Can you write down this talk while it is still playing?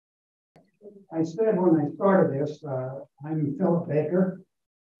I said when I started this, I'm Philip Baker,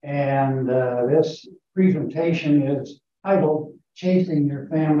 and this presentation is titled Chasing Your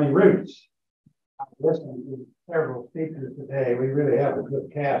Family Roots. I've listened to several speakers today. We really have a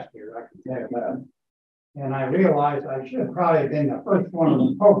good cast here, I can tell you that. And I realized I should have probably been the first one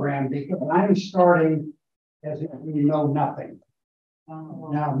on the program because I'm starting as if we know nothing.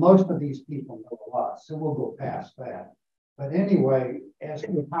 Now, most of these people know a lot, so we'll go past that. But anyway, as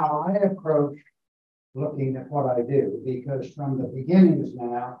to how I approach looking at what I do, because from the beginnings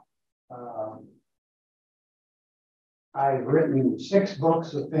now, I've written 6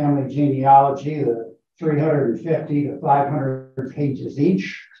 books of family genealogy, the 350 to 500 pages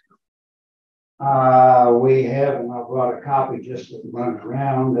each. We have, and I brought a copy just to run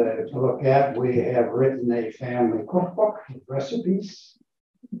around to look at, we have written a family cookbook with recipes.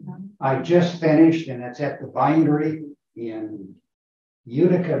 I just finished, and it's at the bindery in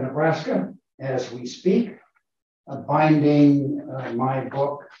Utica, Nebraska, as we speak, binding my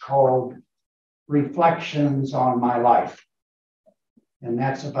book called Reflections on My Life. And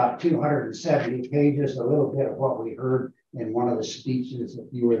that's about 270 pages, a little bit of what we heard in one of the speeches, if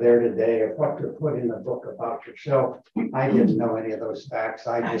you were there today, of what to put in a book about yourself. I didn't know any of those facts.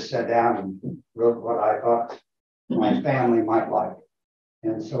 I just sat down and wrote what I thought my family might like.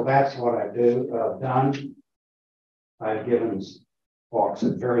 And so that's what I've done. I've given talks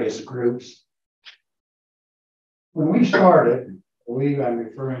at various groups. When we started, I'm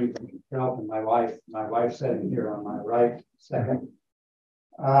referring to myself and my wife sitting here on my right second.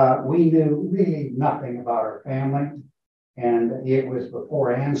 We knew really nothing about our family. And it was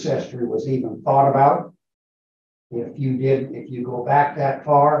before Ancestry was even thought about. If you go back that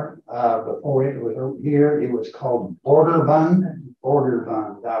far, before it was here, it was called Border Bund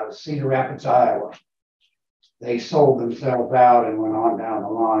out of Cedar Rapids, Iowa. They sold themselves out and went on down the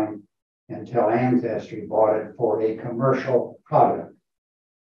line until Ancestry bought it for a commercial product.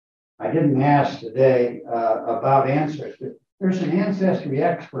 I didn't ask today about Ancestry. There's an Ancestry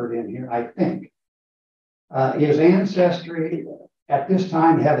expert in here, I think. Is Ancestry at this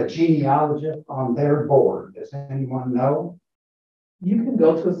time have a genealogist on their board? Does anyone know? You can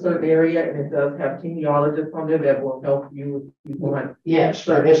go to a certain area and it does have genealogists on there that will help you if you want. Yes,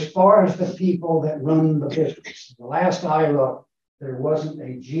 but as far as the people that run the business, the last I looked, there wasn't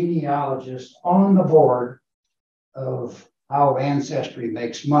a genealogist on the board of how Ancestry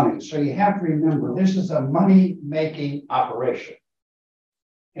makes money. So you have to remember, this is a money-making operation.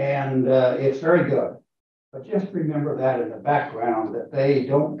 And it's very good. But just remember that in the background, that they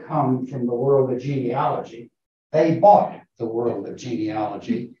don't come from the world of genealogy. They bought the world of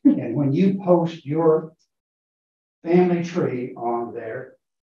genealogy. And when you post your family tree on there,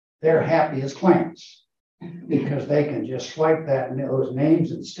 they're happy as clams because they can just swipe those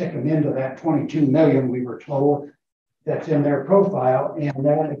names and stick them into that 22 million we were told that's in their profile, and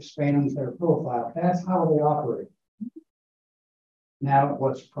that expands their profile. That's how they operate. Now,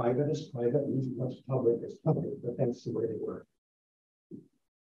 what's private is private, and what's public is public, but that's the way they work.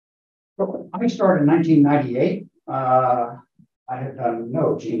 So I started in 1998. I had done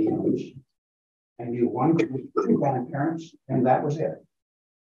no genealogy. I knew one group, 2 grandparents, and that was it.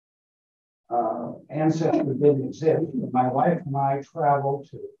 Ancestry didn't exist. My wife and I traveled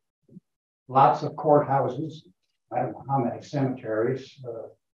to lots of courthouses, I don't know how many cemeteries,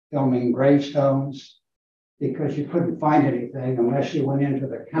 filming gravestones, because you couldn't find anything unless you went into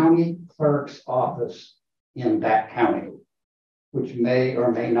the county clerk's office in that county, which may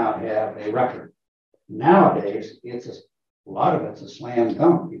or may not have a record. Nowadays, a lot of it's a slam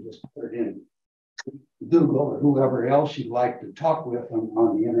dunk. You just put it in Google or whoever else you'd like to talk with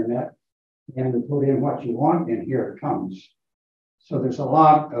on the internet and put in what you want, and here it comes. So there's a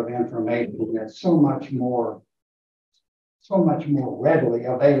lot of information that's so much more readily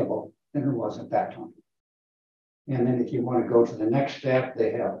available than it was at that time. And then if you want to go to the next step,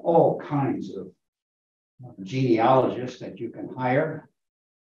 they have all kinds of genealogists that you can hire.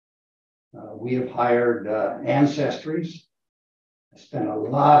 We have hired ancestries. I spent a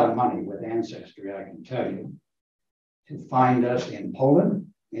lot of money with Ancestry, I can tell you, to find us in Poland,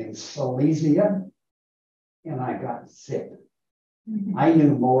 in Silesia, and I got sick. I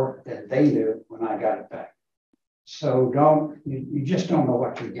knew more than they knew when I got it back. So you just don't know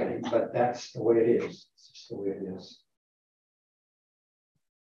what you're getting, but that's the way it is. It's just the way it is.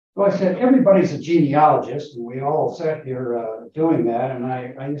 So I said, everybody's a genealogist, and we all sat here doing that. And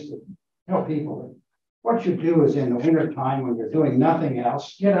I used to tell people that what you do is in the wintertime when you're doing nothing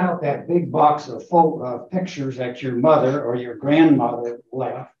else, get out that big box of pictures that your mother or your grandmother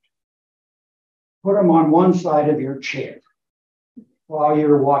left, put them on one side of your chair while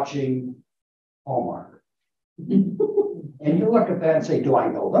you're watching Hallmark. And you look at that and say, do I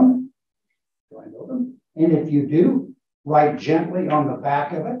know them? Do I know them? And if you do, write gently on the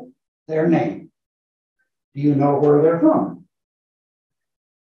back of it their name. Do you know where they're from?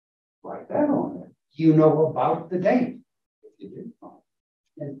 Write that on there. Do you know about the date? If you do,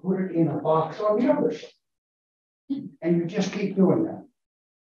 and put it in a box on the other side. And you just keep doing that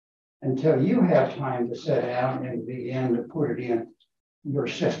until you have time to sit down and begin to put it in your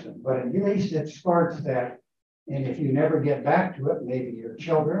system. But at least it starts that. And if you never get back to it, maybe your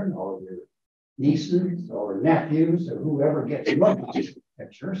children or your nieces or nephews or whoever gets these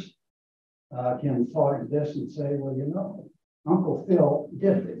pictures can find this and say, well, you know, Uncle Phil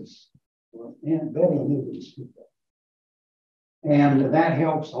did this. Well, Aunt Betty knew these people. And that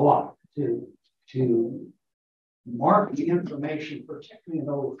helps a lot to mark the information, particularly in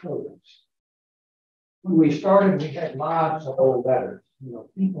old photos. When we started, we had lots of old letters. You know,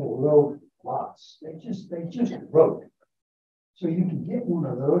 people wrote lots. They just wrote. So you can get one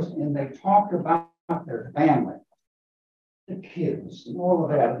of those, and they talked about their family, the kids, and all of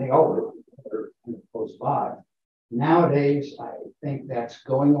that. And they all wrote close by. Nowadays, I think that's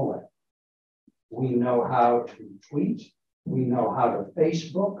going away. We know how to tweet. We know how to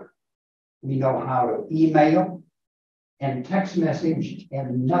Facebook. We know how to email and text message,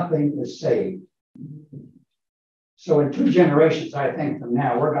 and nothing is saved. So in 2 generations, I think from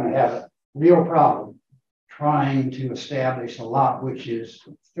now, we're going to have a real problem trying to establish a lot which is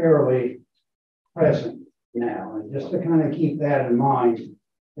fairly present now. And just to kind of keep that in mind,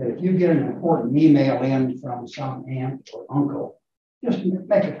 that if you get an important email in from some aunt or uncle, just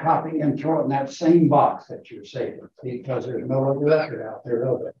make a copy and throw it in that same box that you're saving, because there's no other record out there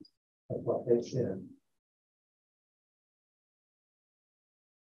of it, of what they said.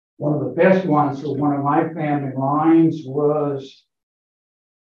 One of the best ones for one of my family lines was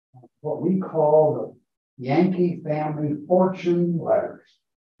what we call the Yankee family fortune letters,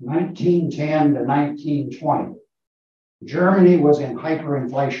 1910 to 1920. Germany was in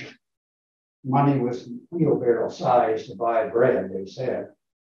hyperinflation. Money was wheelbarrow size to buy bread, they said.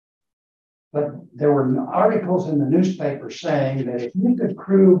 But there were articles in the newspaper saying that if you could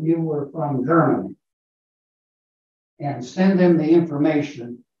prove you were from Germany and send them the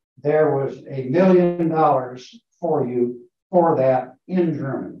information, there was $1 million for you for that in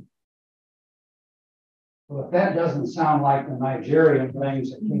Germany. Well, if that doesn't sound like the Nigerian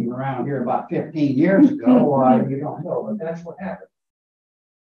things that came around here about 15 years ago, why, you don't know, but that's what happened.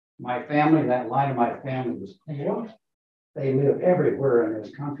 My family, that line of my family was poor. They live everywhere in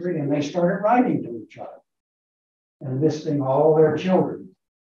this country, and they started writing to each other and listing all their children.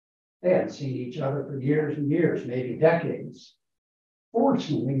 They hadn't seen each other for years and years, maybe decades.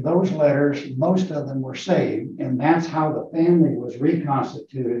 Fortunately, those letters, most of them were saved, and that's how the family was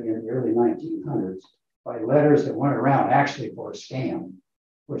reconstituted in the early 1900s, by letters that went around actually for a scam,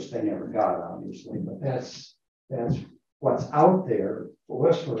 which they never got, obviously. But that's what's out there for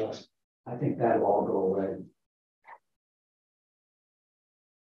us. I think that'll all go away.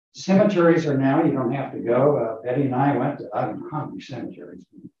 Cemeteries are now, you don't have to go. Betty and I went to, I don't know how many cemeteries,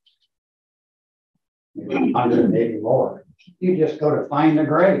 maybe 100, maybe more. You just go to find a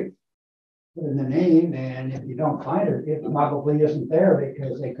grave, put in the name, and if you don't find it, it probably isn't there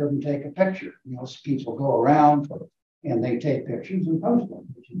because they couldn't take a picture. You know, people go around and they take pictures and post them,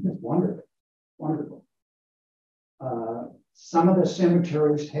 which is just wonderful. Wonderful. Some of the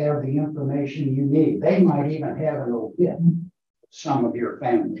cemeteries have the information you need. They might even have an obit, some of your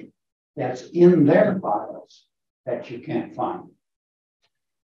family, that's in their files that you can't find.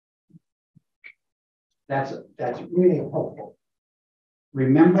 That's really helpful.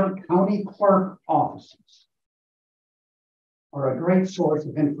 Remember, county clerk offices are a great source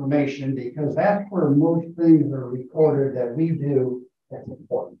of information because that's where most things are recorded that we do that's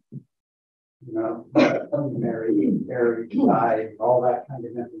important. You know, married, died, all that kind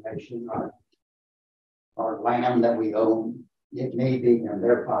of information, our land that we own, it may be in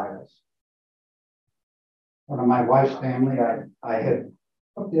their files. One of my wife's family, I had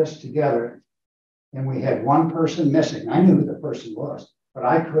put this together, and we had one person missing. I knew who the person was, but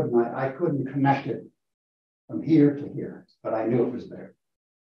I couldn't connect it from here to here, but I knew it was there.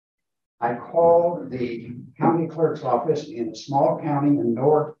 I called the county clerk's office in a small county in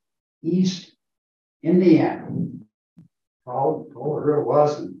northeast Indiana. Told her who it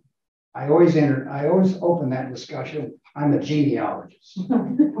was, and I always open that discussion. I'm a genealogist. I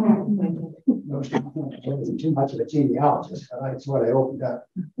wasn't too much of a genealogist, but that's what I opened up.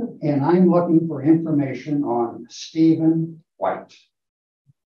 And I'm looking for information on Stephen White.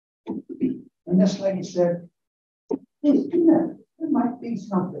 And this lady said, there might be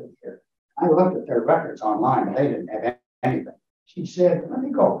something here. I looked at their records online, and they didn't have anything. She said, let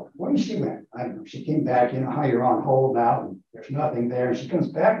me go. Where did she went? I don't know. She came back, you know how you're on hold now, and there's nothing there. And she comes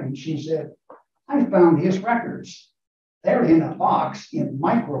back and she said, I found his records. They're in a box in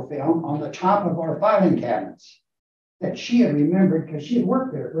microfilm on the top of our filing cabinets that she had remembered because she had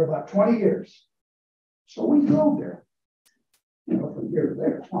worked there for about 20 years. So we drove there, you know, from here to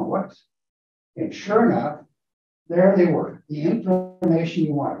there. Oh, what? And sure enough, there they were, the information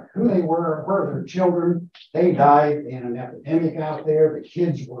you wanted, who they were, where their children, they died in an epidemic out there. The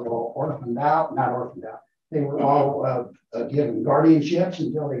kids were all orphaned out, not orphaned out. They were all given guardianships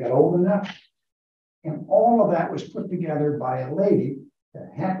until they got old enough. And all of that was put together by a lady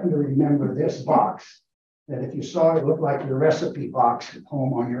that happened to remember this box, that if you saw it, looked like your recipe box at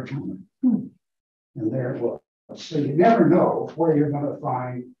home on your counter. And there it was. So you never know where you're going to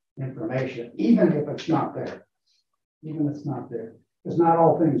find information, even if it's not there. Even if it's not there. Because not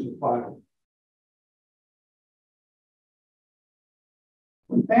all things are filed.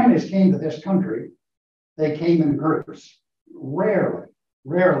 When families came to this country, they came in groups.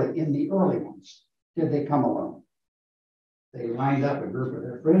 Rarely in the early ones did they come alone. They lined up a group of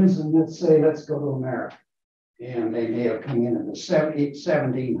their friends and let's say, let's go to America. And they may have come in the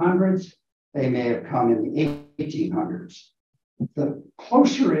 1700s. They may have come in the 1800s. The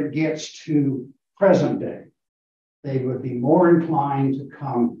closer it gets to present day, they would be more inclined to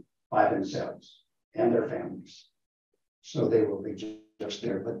come by themselves and their families. So they will be just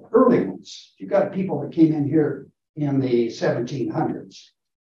there. But early ones, you've got people that came in here in the 1700s.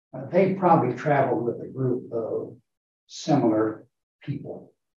 They probably traveled with a group of similar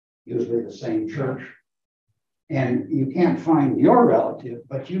people, usually the same church. And you can't find your relative,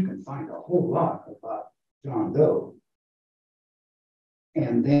 but you can find a whole lot about John Doe.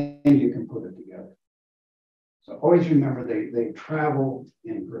 And then you can put it together. So always remember they travel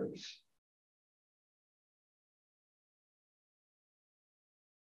in groups.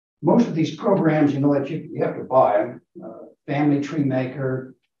 Most of these programs, you know, that you have to buy them. Family Tree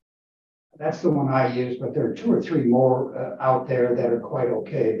Maker, that's the one I use, but there are 2 or 3 more out there that are quite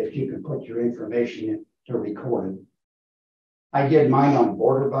okay that you can put your information in to record it. I did mine on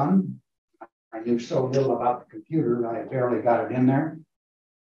Border Bun. I knew so little about the computer, I barely got it in there.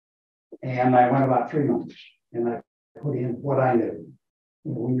 And I went about 3 months and I put in what I knew.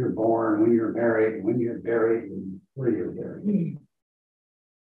 You know, when you're born, when you're married, when you're buried, and where you're buried.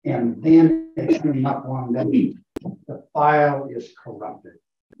 And then it came up one day, the file is corrupted.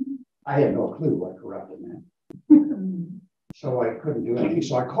 I had no clue what corrupted meant. So I couldn't do anything.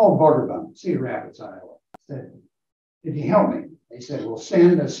 So I called Border Bun, Cedar Rapids, Iowa. I said, "Did you help me?" They said, "Well,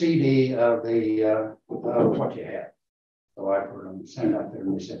 send a CD of the what you had." So I put them send up there,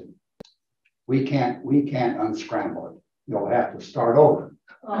 and they said, we can't unscramble it. You'll have to start over."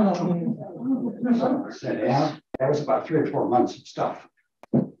 So I said, "Yeah." That was about 3 or 4 months of stuff.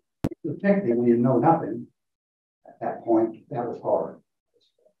 Particularly when you know nothing at that point, that was hard.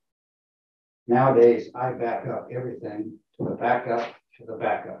 Nowadays, I back up everything to the backup to the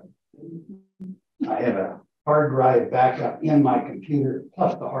backup. I have a hard drive backup in my computer,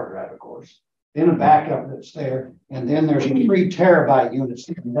 plus the hard drive, of course. Then a backup that's there, and then there's a 3 terabyte unit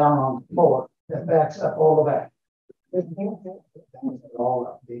sitting down on the floor that backs up all of that. All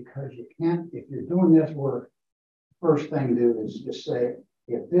up because you can't, if you're doing this work, first thing to do is just say,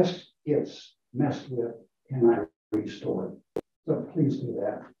 if this gets messed with, can I restore it? So please do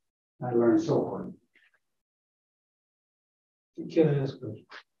that. I learned so hard. Can I ask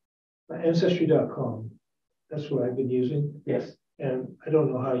Ancestry.com? That's what I've been using. Yes. And I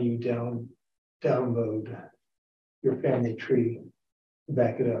don't know how you download your family tree to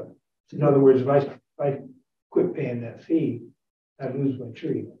back it up. In other words, if I quit paying that fee, I lose my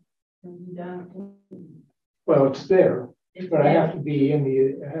tree. Well, it's there, but I have to be in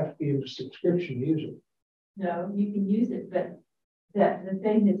the subscription user. No, you can use it, but the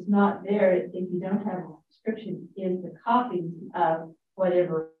thing that's not there, if you don't have a subscription, is the copies of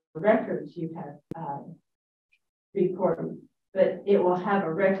whatever records you have recorded. But it will have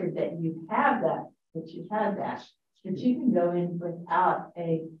a record that you have that you have that. But you can go in without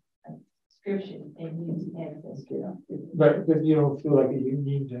a subscription and use Ancestry. But you don't feel like you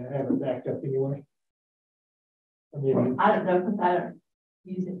need to have it backed up anyway? I mean, I don't know, because I don't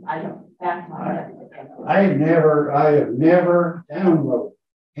use it. I don't back mine up. I have never downloaded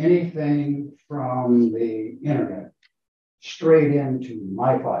anything from the internet straight into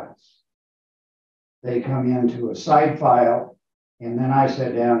my files. They come into a side file, and then I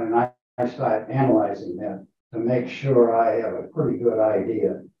sit down and I start analyzing them to make sure I have a pretty good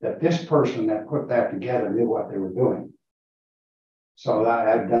idea that this person that put that together knew what they were doing. So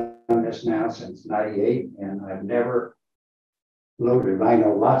I've done this now since '98, and I've never loaded. I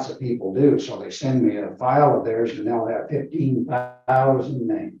know lots of people do, so they send me a file of theirs, and they'll have 15,000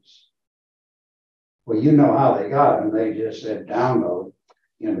 names. Well, you know how they got them. They just said download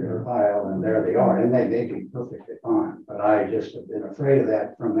into their file, and there they are, and they may be perfectly fine. But I just have been afraid of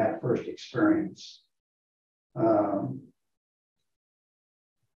that from that first experience.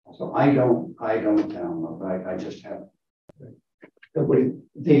 So I don't download. I just haven't.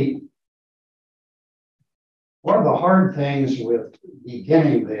 One of the hard things with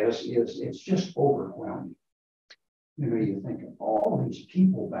beginning this is it's just overwhelming. You know, you think of all these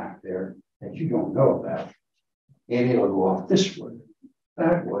people back there that you don't know about, and it'll go off this way,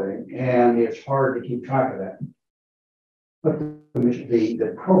 that way, and it's hard to keep track of that. But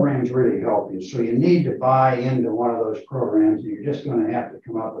the programs really help you. So you need to buy into one of those programs, and you're just going to have to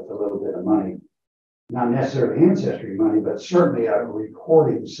come up with a little bit of money. Not necessarily ancestry money, but certainly a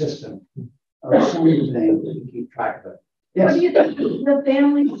recording system or something to keep track of it. Yes. What do you think the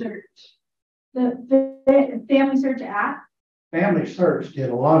FamilySearch, the FamilySearch app? FamilySearch did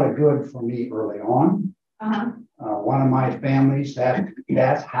a lot of good for me early on. One of my families,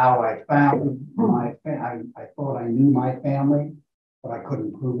 that's how I found my family. I thought I knew my family, but I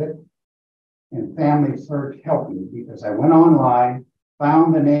couldn't prove it. And FamilySearch helped me because I went online,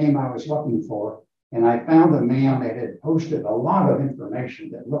 found the name I was looking for, and I found a man that had posted a lot of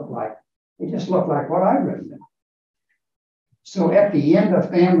information that looked like, it just looked like what I'd written down. So at the end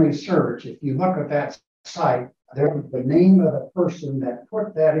of FamilySearch, if you look at that site, there's the name of the person that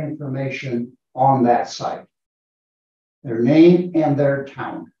put that information on that site. Their name and their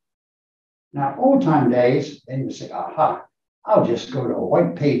town. Now, old time days, then you say, aha, I'll just go to a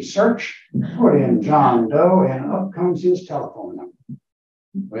white page search, put in John Doe, and up comes his telephone number.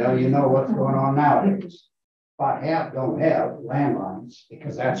 Well, you know what's going on nowadays. About half don't have landlines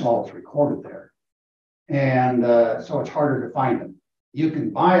because that's all that's recorded there. And so it's harder to find them. You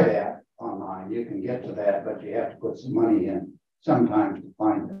can buy that online, you can get to that, but you have to put some money in sometimes to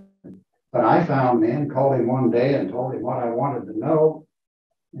find them. But I found man, called him one day and told him what I wanted to know.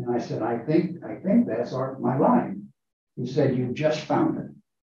 And I said, I think that's my line. He said, you just found it.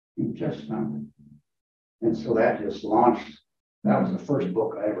 You just found it. And so that just launched. That was the first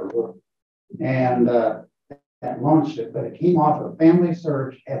book I ever wrote. And that launched it, but it came off of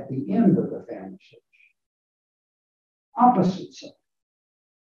FamilySearch at the end of the FamilySearch. Opposite side.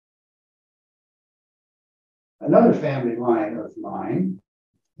 Another family line of mine,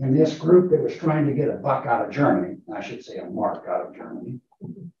 in this group that was trying to get a buck out of Germany, I should say a mark out of Germany.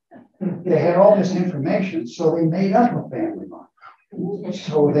 They had all this information, so they made up a family line.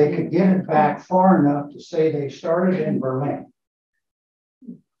 So they could get it back far enough to say they started in Berlin.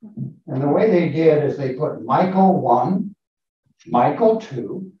 And the way they did is they put Michael 1, Michael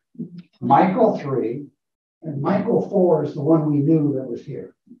 2, Michael 3, and Michael 4 is the one we knew that was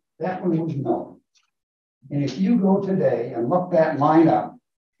here. That one was known. And if you go today and look that line up,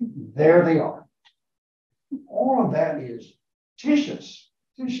 there they are. All of that is tedious.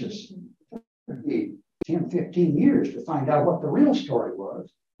 It took me 10, 15 years to find out what the real story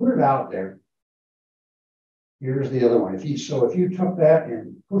was. Put it out there. Here's the other one. If you took that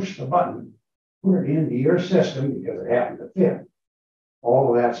and pushed the button, put it into your system because it happened to fit, all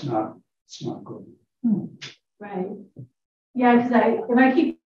of that's it's not good. Right. Yeah, because if I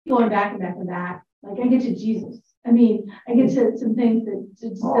keep going back and back and back, like I get to Jesus. I mean, I get to some things that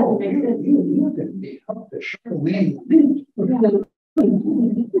just doesn't make sense. You can be up the Shawnee.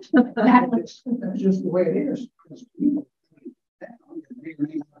 That's just the way it is.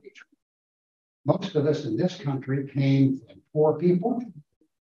 Most of us in this country came from poor people.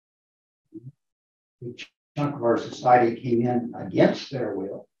 A chunk of our society came in against their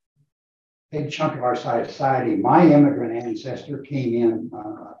will. A big chunk of our society, my immigrant ancestor came in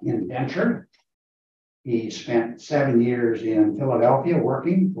indentured. He spent 7 years in Philadelphia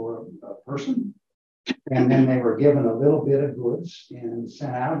working for a person. And then they were given a little bit of goods and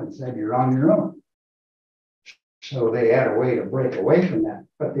sent out and said, you're on your own. So they had a way to break away from that,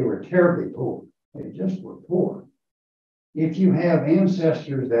 but they were terribly poor. They just were poor. If you have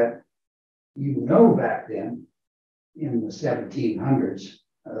ancestors that you know back then in the 1700s,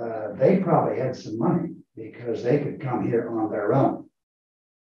 they probably had some money because they could come here on their own.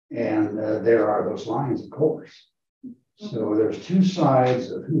 And there are those lines, of course. So there's two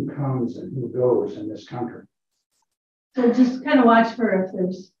sides of who comes and who goes in this country. So just kind of watch for if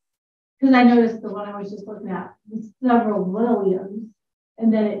there's, because I noticed the one I was just looking at, several Williams,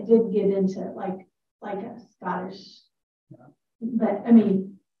 and then it did get into like a Scottish. Yeah. But I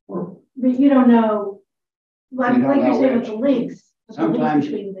mean, but you don't know, like you're saying with the links, Sometimes,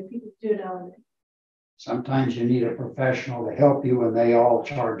 between the people who do it all. sometimes you need a professional to help you and they all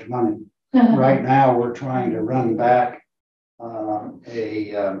charge money. Right now, we're trying to run back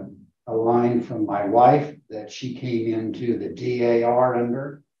a line from my wife that she came into the DAR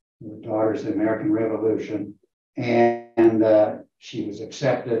under, the Daughters of the American Revolution, and she was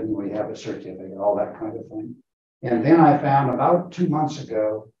accepted and we have a certificate, all that kind of thing. And then I found about 2 months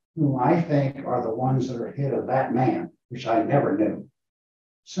ago who I think are the ones that are ahead of that man, which I never knew.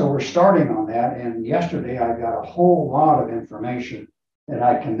 So we're starting on that. And yesterday I got a whole lot of information that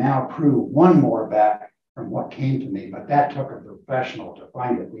I can now prove one more back from what came to me. But that took a professional to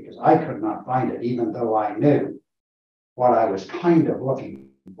find it because I could not find it, even though I knew what I was kind of looking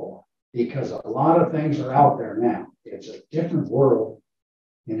for. Because a lot of things are out there now. It's a different world.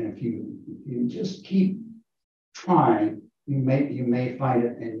 And if you just keep trying, you may find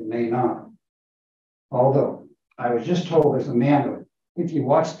it and you may not. Although I was just told as a man, if you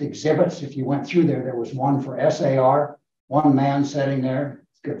watched the exhibits, if you went through there was one for SAR, one man sitting there,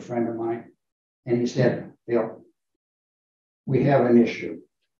 a good friend of mine, and he said, Bill, we have an issue.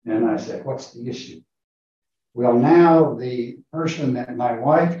 And I said, what's the issue? Well, now the person that my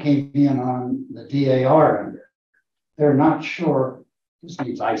wife came in on the DAR under, they're not sure, his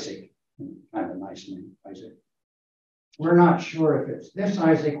name's Isaac, kind of a nice name, Isaac. We're not sure if it's this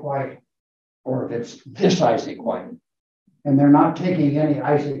Isaac White or if it's this Isaac White. And they're not taking any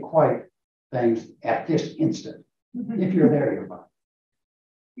Isaac White things at this instant. If you're there, you're fine.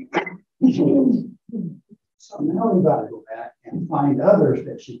 So now we've got to go back and find others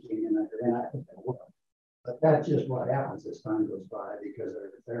that she came in under, and I think that will. But that's just what happens as time goes by because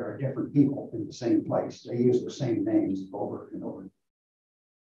there are different people in the same place. They use the same names over and over.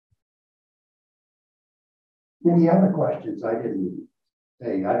 Any other questions? I didn't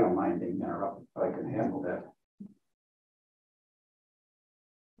say I don't mind being interrupted if I can handle that.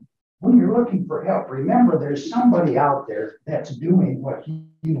 When you're looking for help, remember there's somebody out there that's doing what you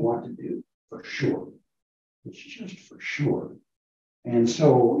want to do for sure. It's just for sure. And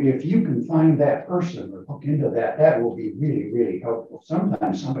so if you can find that person or look into that, that will be really, really helpful.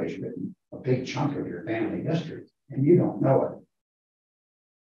 Sometimes somebody's written a big chunk of your family history and you don't know it.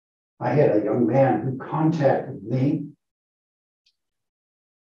 I had a young man who contacted me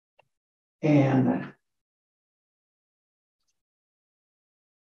and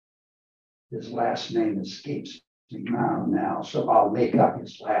his last name escapes me now, so I'll make up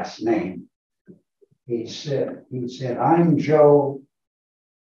his last name. He said, I'm Joe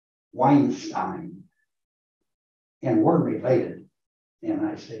Weinstein, and we're related. And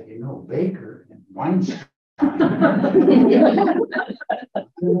I said, you know, Baker and Weinstein. I'm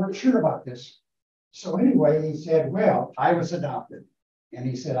not sure about this. So anyway, he said, well, I was adopted. And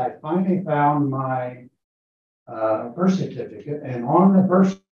he said, I finally found my birth certificate, and on the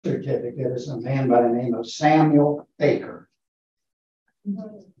birth certificate is a man by the name of Samuel Baker. I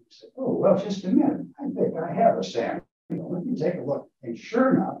said, oh, well, just a minute. I think I have a Samuel. Let me take a look. And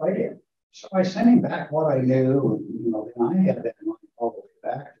sure enough, I did. So I sent him back what I knew. And, you know, then I had that in mind all the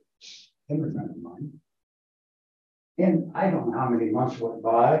way back to this immigrant of mine. And I don't know how many months went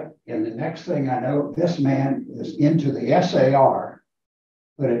by. And the next thing I know, this man is into the SAR,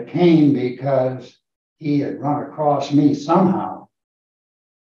 but it came because he had run across me somehow.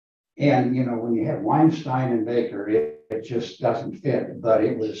 And, you know, when you have Weinstein and Baker, it just doesn't fit, but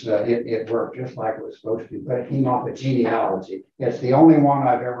it was, it worked just like it was supposed to, but it came off of Genealogy. It's the only one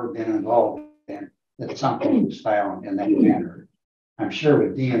I've ever been involved in that something was found in that manner. I'm sure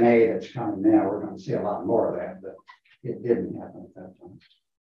with DNA that's coming now, we're going to see a lot more of that, but it didn't happen at that time.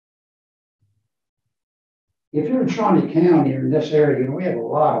 If you're in Shawnee County or in this area, you know, we have a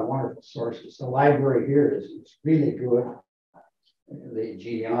lot of wonderful sources. The library here is really good. The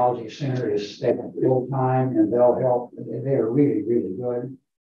Genealogy Center is staying full time and they'll help. They are really, really good.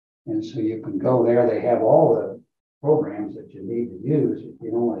 And so you can go there. They have all the programs that you need to use. If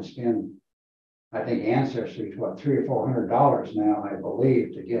you don't want to spend, I think Ancestry is what, $300 or $400 now, I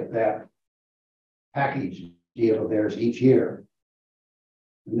believe, to get that package deal of theirs each year.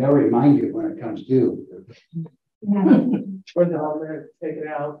 And they'll remind you when it comes due. Or they'll take it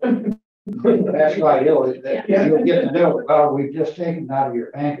out. That's right. You'll get to know, well, we've just taken it out of your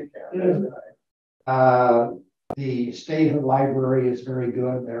bank account. The state library is very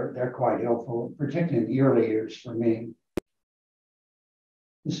good. They're quite helpful, particularly in the early years for me.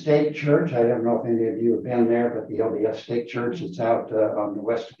 The state church, I don't know if any of you have been there, but the LDS State Church, it's out on the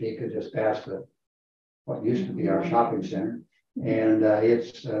West Topeka, just past what used to be our shopping center. And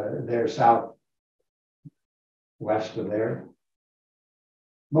it's they're southwest of there.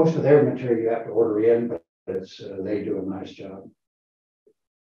 Most of their material you have to order in, but it's they do a nice job.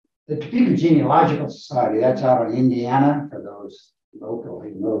 The Topeka Genealogical Society, that's out in Indiana, for those local who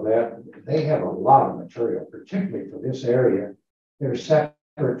know that. They have a lot of material, particularly for this area. They're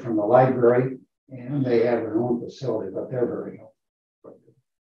separate from the library, and they have their own facility, but they're very helpful.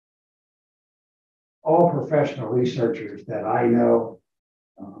 All professional researchers that I know,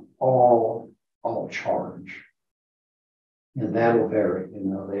 all charge. And that'll vary. You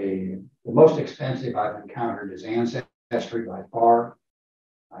know, the most expensive I've encountered is Ancestry by far.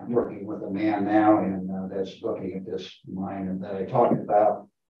 I'm working with a man now and that's looking at this mine that I talked about.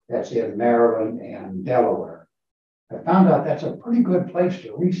 That's in Maryland and Delaware. I found out that's a pretty good place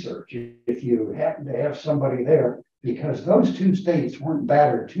to research if you happen to have somebody there, because those two states weren't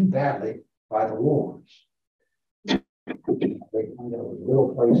battered too badly by the wars. They kind of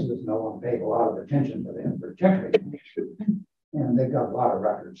little places, no one paid a lot of attention to them, particularly, and they've got a lot of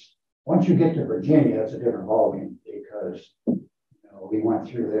records. Once you get to Virginia, it's a different ballgame, because we went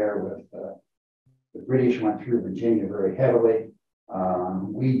through there with the British went through Virginia very heavily.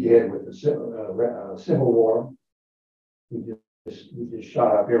 We did with the Civil War. We just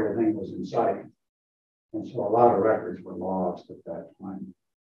shot up everything that was in sight, and so a lot of records were lost at that time.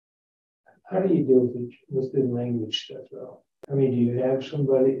 How do you deal with the language stuff, though? I mean, do you have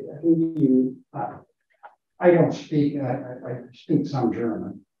somebody? Who do you? I don't speak. I speak some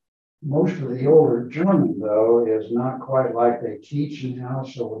German. Most of the older German, though, is not quite like they teach now.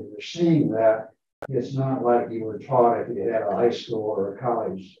 So when you're seeing that, it's not like you were taught if you had a high school or a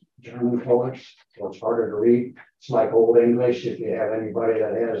college German course. So it's harder to read. It's like Old English. If you have anybody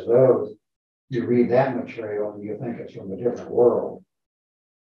that has those, you read that material and you think it's from a different world.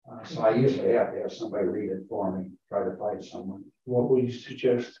 So I usually have to have somebody read it for me, try to find someone. What would you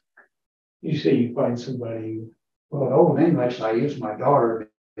suggest? You say you find somebody. Well, Old English, I use my daughter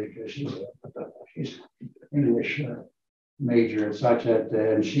because she's English major and such that,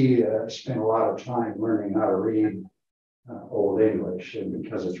 and she spent a lot of time learning how to read Old English, and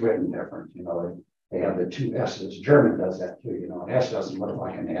because it's written different, they have the two S's. German does that too, an S doesn't look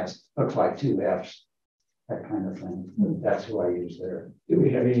like an S, looks like two F's, that kind of thing. That's who I use there. Do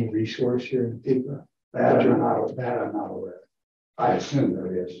we have any resource here in Topeka? That I'm not aware. I assume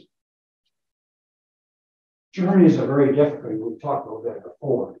there is. Germany is a very difficult, we've talked a little bit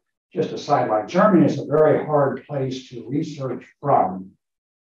before, just a sideline. Germany is a very hard place to research from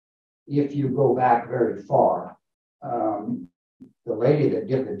if you go back very far. The lady that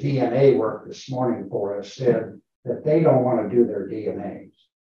did the DNA work this morning for us said that they don't want to do their DNAs,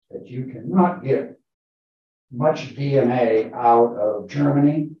 that you cannot get much DNA out of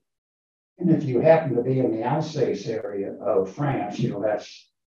Germany. And if you happen to be in the Alsace area of France, that's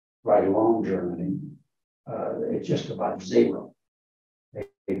right along Germany. It's just about zero.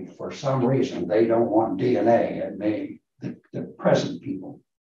 For some reason, they don't want DNA, and the present people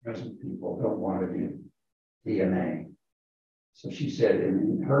don't want to do DNA. So she said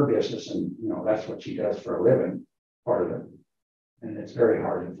in her business, and that's what she does for a living, part of it, and it's very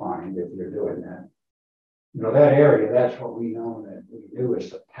hard to find if you're doing that. That area, that's what we know that we do is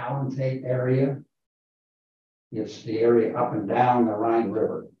the Palatinate area. It's the area up and down the Rhine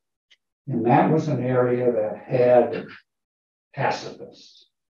River. And that was an area that had pacifists.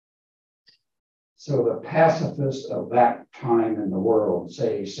 So the pacifists of that time in the world,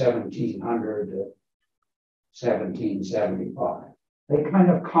 say 1700 to 1775, they kind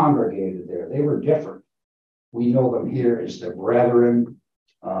of congregated there. They were different. We know them here as the Brethren,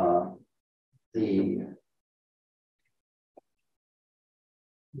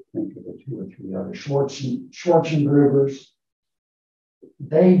 think of the two or three other Schwarzenbergers.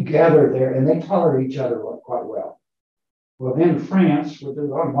 They gathered there and they tolerate each other quite well. Well, then France, which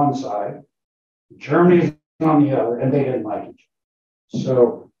is on one side, Germany on the other, and they didn't like each other.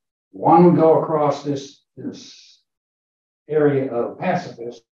 So one would go across this area of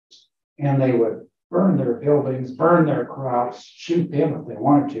pacifists, and they would burn their buildings, burn their crops, shoot them if they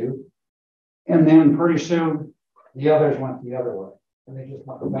wanted to. And then pretty soon the others went the other way. And they just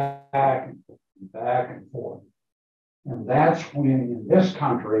went back and forth. And that's when, in this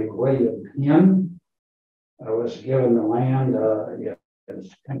country, William Penn was given the land in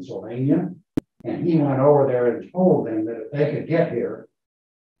Pennsylvania. And he went over there and told them that if they could get here,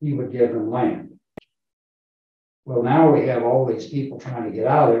 he would give them land. Well, now we have all these people trying to get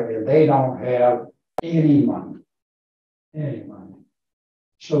out of there, and they don't have any money.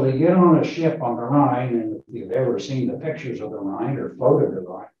 So they get on a ship on the Rhine, and if you've ever seen the pictures of the Rhine or floated the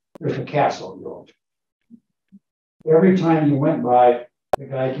Rhine, there's a castle built. Every time you went by, the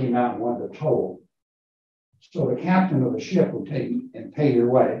guy came out and wanted a toll. So the captain of the ship would take and pay your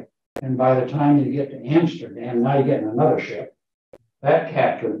way. And by the time you get to Amsterdam, now you get in another ship. That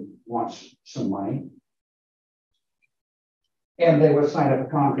captain wants some money. And they would sign up a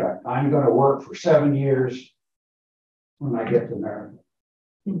contract. I'm going to work for 7 years when I get to America.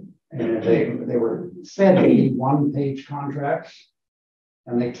 And they were said to be one-page contracts,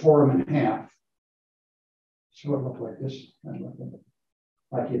 and they tore them in half. So it looked like this.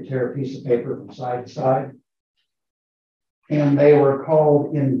 Like you tear a piece of paper from side to side. And they were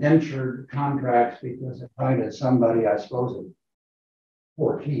called indentured contracts because it pointed somebody, I suppose, at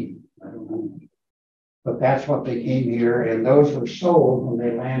 14. I don't know. But that's what they came here, and those were sold when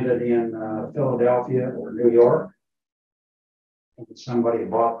they landed in Philadelphia or New York. And somebody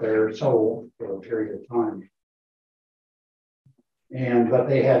bought their soul for a period of time. But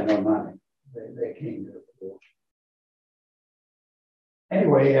they had no money. They came to the port.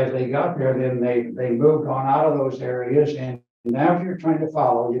 Anyway, as they got there, then they moved on out of those areas. And now if you're trying to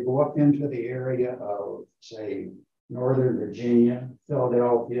follow, you go up into the area of, say, Northern Virginia,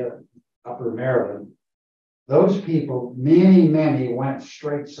 Philadelphia, Upper Maryland. Those people, many went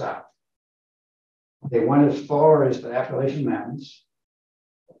straight south. They went as far as the Appalachian Mountains,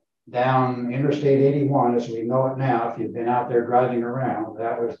 down Interstate 81 as we know it now. If you've been out there driving around,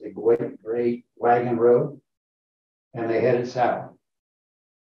 that was the great wagon road, and they headed south.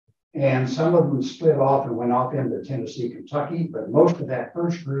 And some of them split off and went off into Tennessee, Kentucky, but most of that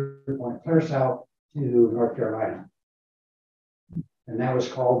first group went clear south to North Carolina. And that was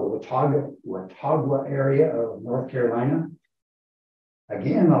called the Watauga area of North Carolina.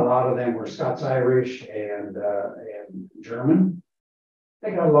 Again, a lot of them were Scots-Irish and German.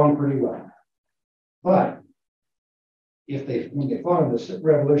 They got along pretty well. But when they fought in the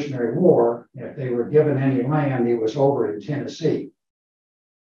Revolutionary War, if they were given any land, it was over in Tennessee.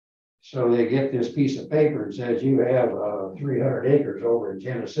 So they get this piece of paper and says, you have 300 acres over in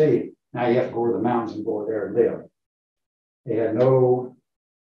Tennessee. Now you have to go to the mountains and go there and live. They had no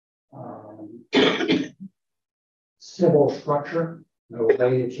civil structure, no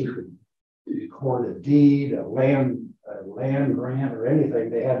way that you could record a deed, a land grant, or anything.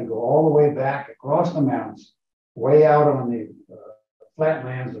 They had to go all the way back across the mountains, way out on the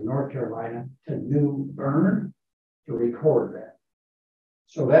flatlands of North Carolina to New Bern to record that.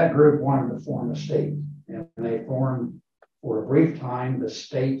 So that group wanted to form a state, and they formed, for a brief time, the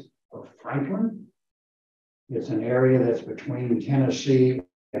state of Franklin. It's an area that's between Tennessee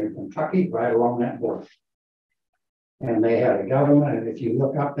and Kentucky, right along that border. And they had a government, and if you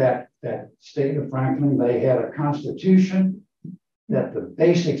look up that state of Franklin, they had a constitution that the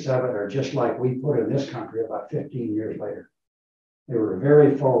basics of it are just like we put in this country about 15 years later. They were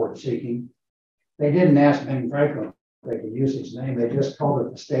very forward-seeking. They didn't ask Ben Franklin if they could use his name. They just called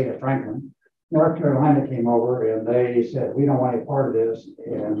it the state of Franklin. North Carolina came over, and they said, we don't want any part of this,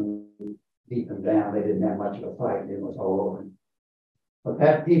 and beat them down. They didn't have much of a fight. It was all over. But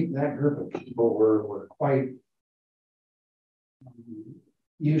that group of people were quite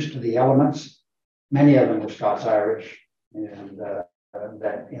used to the elements. Many of them were Scots-Irish, and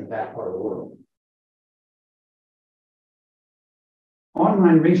that in that part of the world.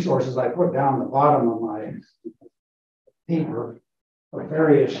 Online resources I put down the bottom of my paper for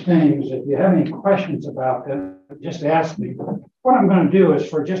various things. If you have any questions about them, just ask me. What I'm going to do is,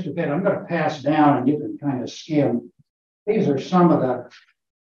 for just a bit, I'm going to pass down and you can kind of skim. These are some of the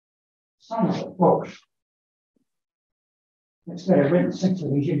books. Instead of written 6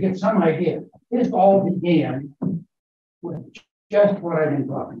 of these, you get some idea. This all began with just what I've been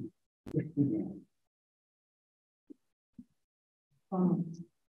talking about. It began.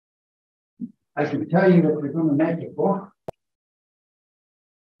 I can tell you that we're going to make a book.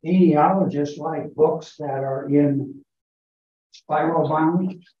 Genealogists like books that are in spiral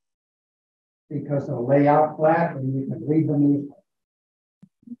bound because they'll lay out flat and you can read them easily.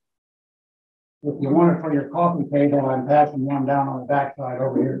 If you want it for your coffee table, I'm passing one down on the backside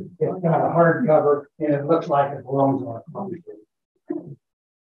over here. It's got a hardcover and it looks like it belongs on a coffee table.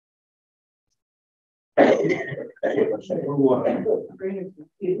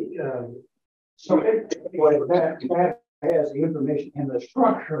 So that has the information and the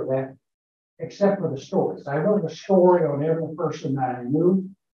structure that, except for the stories. I wrote a story on every person that I knew,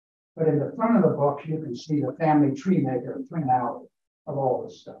 but in the front of the book, you can see the family tree maker printout of all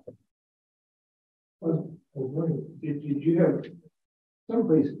this stuff. Did you have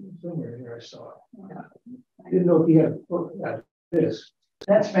someplace somewhere here? I saw it. I didn't know if you had a book like this.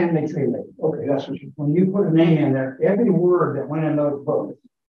 That's family tree maker. Okay, that's what you. When you put a name in there, every word that went in those books,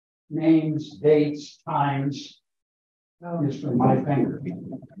 names, dates, times, is from my finger.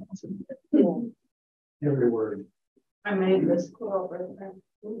 Every word. I made this quote right there.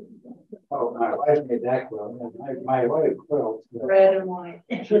 Oh, my wife made that quilt. My wife quilts. Red and white.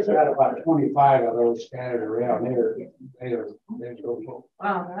 She's got about 25 of those scattered around. They're so cool.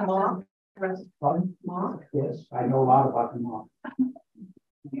 Wow, Pardon? Mock. Yes, I know a lot about the mock.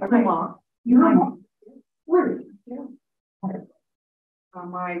 Mock. You're a monk. Where?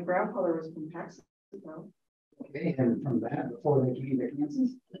 My grandfather was from Texas. Okay, and from that, before they came to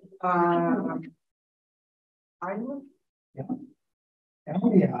Kansas? Iowa? Yeah.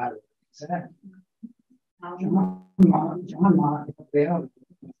 Oh, yeah, exactly. John Mock,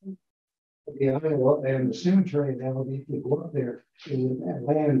 in the cemetery, that would be, if you go up there, that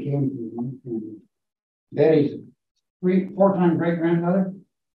land came from Betty's four-time great-grandmother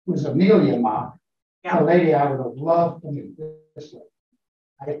was Amelia Mock. Yeah. A lady I would have loved to meet this way.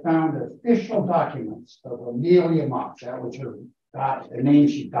 I found official documents of Amelia Mock. That was the name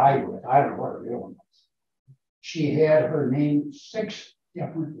she died with. I don't know what her real one was. She had her name 6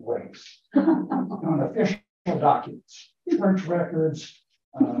 different ways on official documents, church records,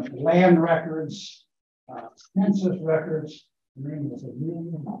 land records, census records. The name was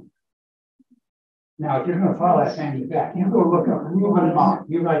Amelia Mock. Now, if you're going to follow that family back, you go look up Reuben Mock.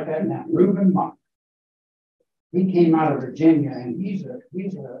 You write that down, Reuben Mock. He came out of Virginia, and he's a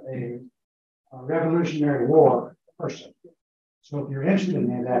Revolutionary War person. So if you're interested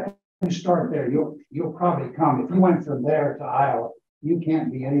in that, you start there. You'll probably come. If you went from there to Iowa, you can't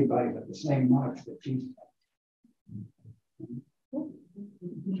be anybody but the same marks that she's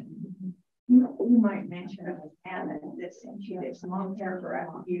You might mention it with Anna that since she did some long paragraph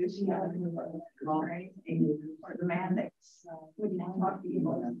use or anything, or the man that's wouldn't talk to you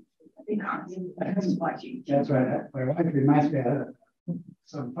because that's watching. That's right. My wife reminds me of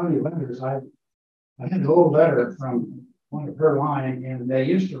some funny letters. I had an old letter from one of her line, and they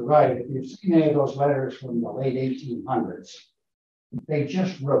used to write, if you've seen any of those letters from the late 1800s, they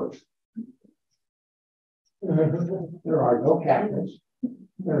just wrote. There are no capitals.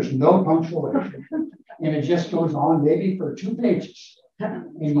 There's no punctuation. And it just goes on maybe for 2 pages.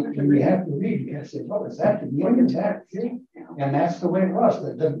 And you have to read it and say, what is that? And that's the way it was.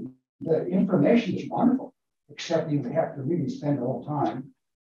 The information is wonderful, except you have to really spend a little time.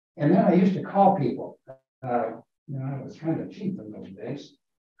 And then I used to call people. I was kind of cheap in those days.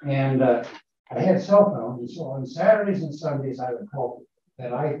 And I had cell phones. And so on Saturdays and Sundays, I would call people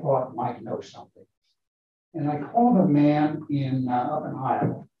that I thought might know something. And I called a man up in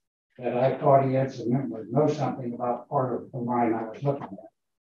Iowa that I thought he had would know something about part of the line I was looking at.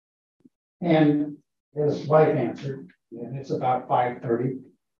 And his wife answered, and it's about 5:30.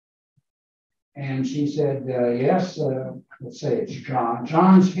 And she said, yes, let's say it's John.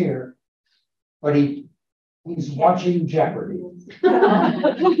 John's here, but he's watching Jeopardy.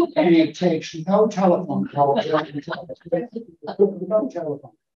 And he takes no telephone calls. No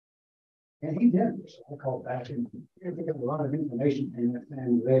telephone. And he did. So I called back and I got a lot of information in it,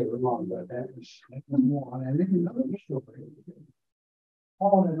 and they were wrong, but that was more. And then another story.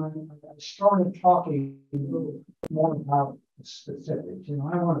 Called and I started talking a little more about the specifics. I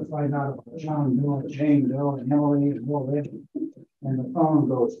want to find out about John Bill and Jane Bill and Emily and Will Reggie. And the phone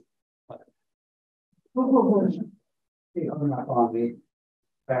goes, he hung up on me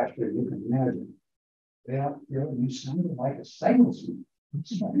faster than you can imagine. Well, you sounded like a salesman.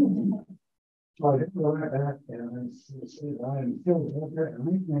 So I didn't go right back and I said, I'm still there, and I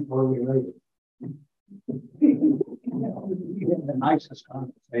think we're related. We had the nicest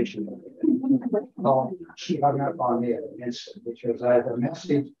conversation. So she hung up on me at an instant because I had a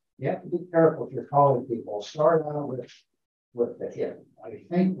message. You have to be careful if you're calling people. Start out with the hit. I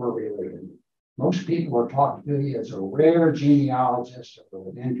think we're related. Most people are talking to you as a rare genealogist or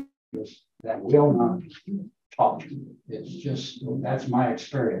with interest that will not talk to you. It's just, that's my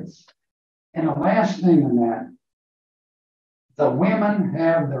experience. And the last thing on that, the women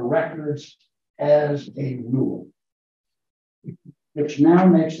have the records as a rule, which now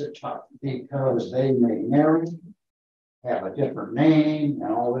makes it tough because they may marry, have a different name,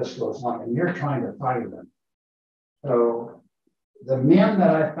 and all this goes on, and you're trying to find them. So the men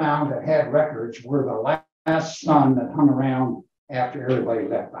that I found that had records were the last son that hung around after everybody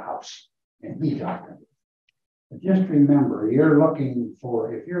left the house, and he got them. But just remember, if you're looking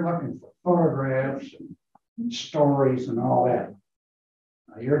for photographs and stories and all that,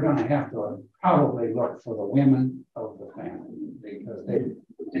 you're going to have to probably look for the women of the family because they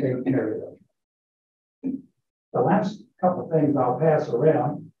take care of them. The last couple of things I'll pass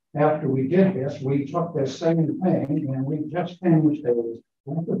around. After we did this, we took this same thing and we just finished a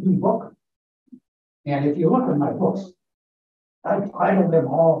book. And if you look at my books, I titled them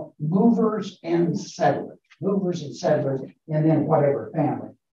all Movers and Settlers. movers and settlers, and then whatever family.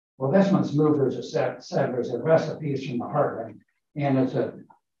 Well, this one's movers and settlers and recipes from the heartland. And it's a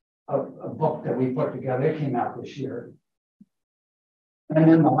book that we put together. It came out this year. And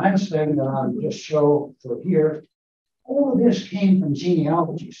then the last thing that I'll just show for here, all of this came from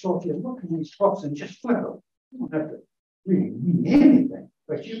genealogy. So if you look in these books and just flip them, you don't have to really read anything,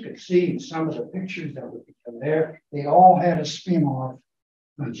 but you could see some of the pictures that would become there. They all had a spin-off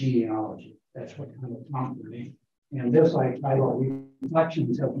from genealogy. That's what kind of prompted me. And this I title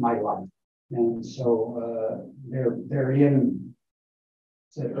Reflections of My Life. And so they're in,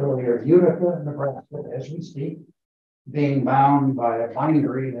 said earlier, Utica, Nebraska, as we speak, being bound by a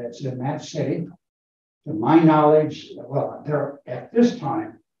bindery that's in that city. To my knowledge, well, at this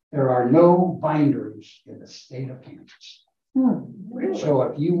time, there are no binderies in the state of Kansas. Really? So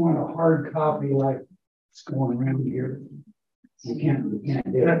if you want a hard copy like it's going around here, you can't do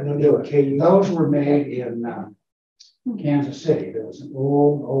it. Those were made in Kansas City. There was an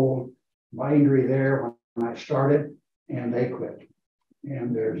old bindery there when I started, and they quit.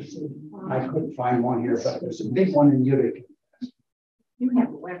 And I couldn't find one here, but there's a big one in Utica. You have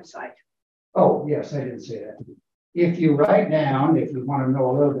a website. Oh, yes, I didn't say that. If you write down, if you want to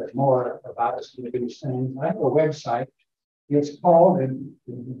know a little bit more about us and these things, I have a website. It's called, and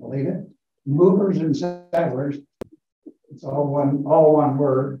can you believe it, Movers and Settlers. It's all one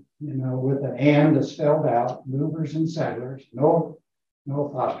word, with an and spelled out, Movers and Settlers, no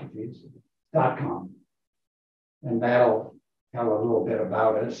apostrophes, .com. And that'll tell a little bit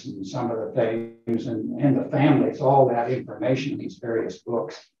about us and some of the things and the families, all that information in these various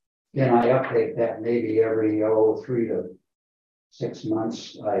books. Then I update that maybe every 3 to 6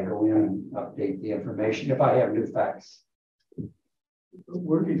 months. I go in and update the information if I have new facts.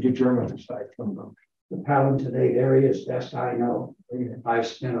 Where did your German site come from? The Palatinate area, as best I know. I've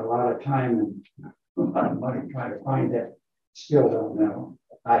spent a lot of time and a lot of money trying to find that. Still don't know.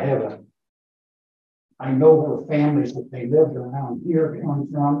 I know the families that they lived around here come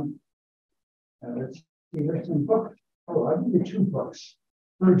from. Let's see, there's some books. Oh, I'll give you 2 books.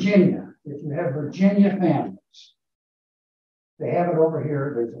 Virginia, if you have Virginia families, they have it over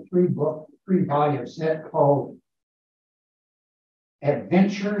here. There's a 3-volume set called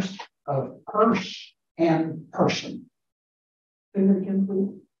Adventures of Purse and Person. Say that again,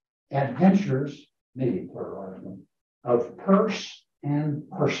 please. Adventures, maybe plural, of Purse and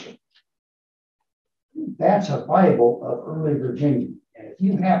Person. That's a Bible of early Virginia. And if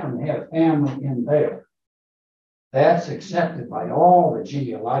you happen to have family in there, that's accepted by all the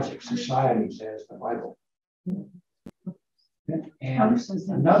genealogic societies as the Bible. And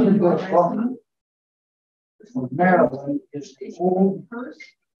another good book from Maryland is the old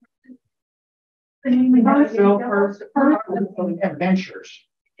Adventures.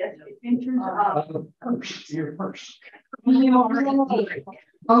 Adventures of Purse, your purse. and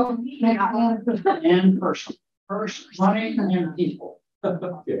And person. Purse, money, and people.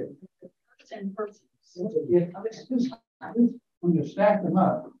 Okay. and persons. When you stack them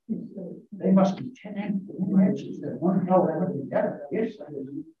up, they must be 10 inches that one color together. Yes,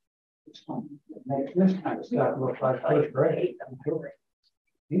 it's fun. It makes this kind of stuff look like first grade.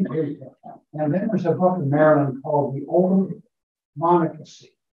 And then there's a book in Maryland called The Old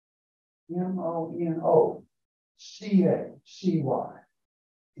Monacacy. Monocacy.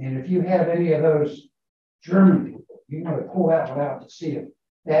 And if you have any of those German people, you want to pull that one out to see if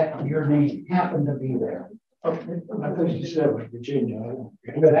that your name happened to be there. Okay. I thought you said Virginia.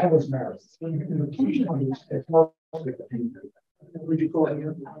 But that was Maryland. Would you call it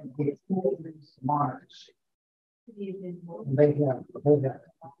here? Monacacy. They have.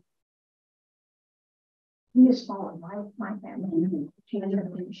 He is following my family.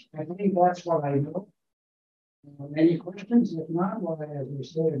 I think that's what I know. Any questions? If not, well, as we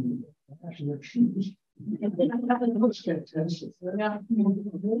say, ask your shoes. Let's get tested.